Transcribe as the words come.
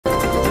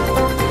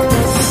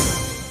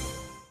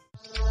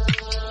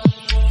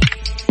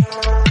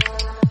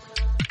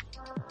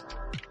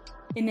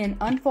In an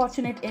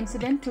unfortunate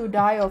incident to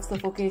die of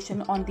suffocation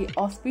on the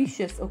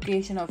auspicious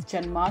occasion of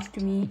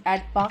Janmashtami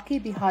at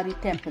Banket Bihari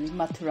Temple,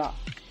 Mathura.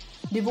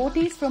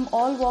 Devotees from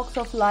all walks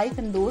of life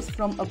and those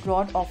from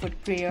abroad offered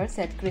prayers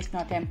at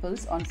Krishna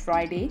temples on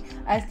Friday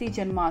as the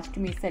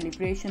Janmashtami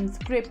celebrations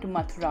gripped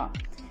Mathura,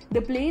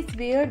 the place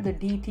where the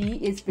deity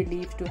is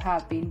believed to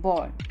have been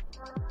born.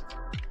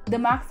 The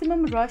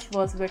maximum rush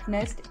was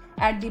witnessed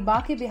at the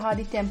Banket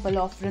Bihari Temple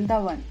of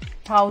Vrindavan.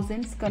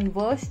 Thousands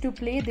converged to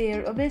pay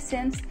their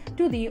obeisance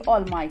to the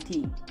Almighty.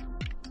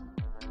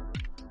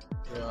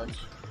 आज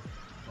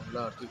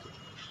मंगला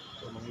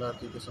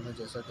आरती के समय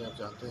जैसा कि आप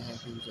जानते हैं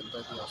कि जनता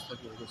की आस्था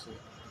की वजह से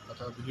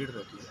अथाह भीड़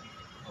रहती है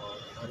और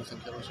भारी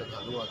संख्या में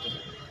श्रद्धालु आते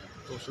हैं,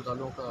 तो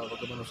श्रद्धालुओं का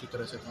आवागमन उसी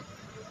तरह से था।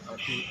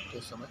 आरती के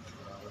समय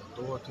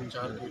 2 और 3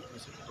 4 गेट में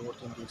से 2 और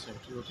 3 गेट से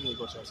एंट्री होती है,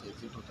 1 और 4 से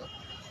एग्जिट होता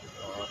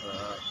और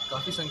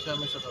काफ़ी संख्या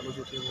में श्रद्धालु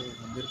जो थे वो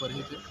मंदिर पर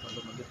ही थे,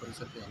 मतलब मंदिर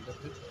परिसर के अंदर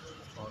थे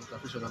और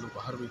काफ़ी श्रद्धालु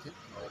बाहर भी थे।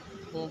 और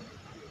वो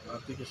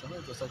आरती के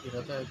समय जैसा कि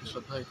रहता है कि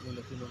श्रद्धा इतनी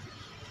लगती है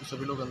कि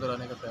सभी लोग अंदर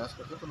आने का प्रयास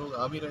करते हैं, तो लोग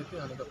आ भी रहे थे,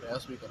 आने का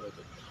प्रयास भी कर रहे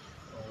थे।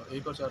 और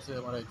 1 और 4 से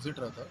हमारा एग्ज़िट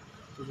रहता है,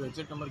 तो जो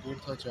एग्ज़िट नंबर गेट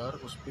था 4,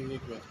 उस पर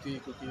एक व्यक्ति,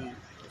 क्योंकि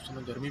उस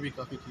समय गर्मी भी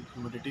काफ़ी थी,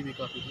 ह्यूमिडिटी भी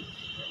काफ़ी थी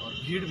और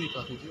भीड़ भी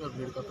काफ़ी थी और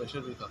भीड़ का प्रेशर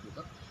भी काफ़ी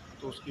था,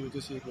 तो उसकी वजह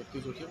से एक व्यक्ति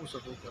जो थे वो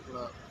सब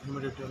अपना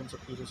ह्यूमिडिटी और इन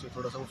सब की वजह से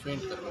थोड़ा सा वो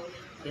फेंट कर गए।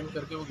 फेंट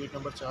करके वो गेट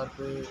नंबर 4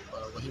 पे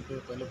वहीं पे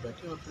पहले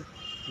बैठे और फिर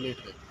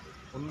लेट गए।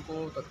 उनको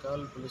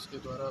तत्काल पुलिस के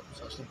द्वारा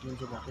प्रशासनिक टीम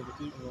जो मौके पर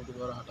थी उन लोगों के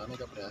द्वारा हटाने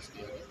का प्रयास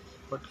किया गया,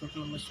 बट क्योंकि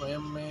उनमें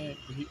स्वयं में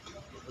भी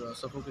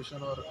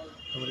सफोकेशन और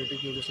ह्यूमिडिटी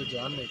की वजह से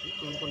जान नहीं थी,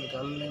 तो उनको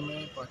निकालने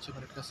में 5-6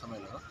 मिनट का समय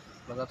लगा।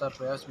 लगातार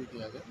प्रयास भी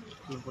किया गया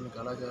कि उनको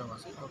निकाला जाए वहाँ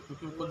से, और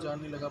क्योंकि उनको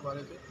जान नहीं लगा पा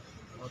रहे थे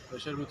और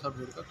प्रेशर भी था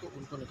भीड़ का, तो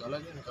उनको निकाला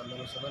गया। निकालने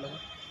में समय लगा।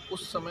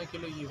 उस समय के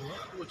लिए ये हुआ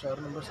कि वो 4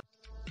 number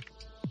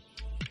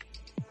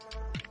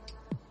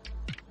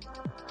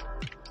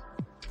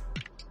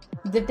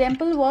The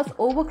temple was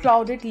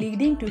overcrowded,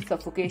 leading to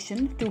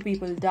suffocation. 2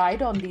 people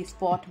died on the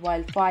spot,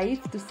 while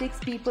 5 to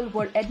 6 people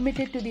were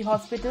admitted to the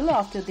hospital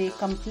after they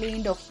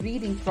complained of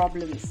breathing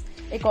problems.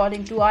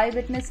 According to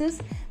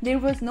eyewitnesses, there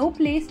was no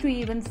place to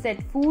even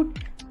set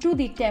foot to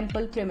the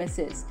temple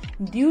premises,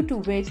 due to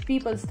which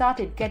people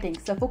started getting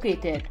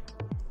suffocated.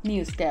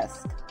 News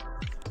Desk.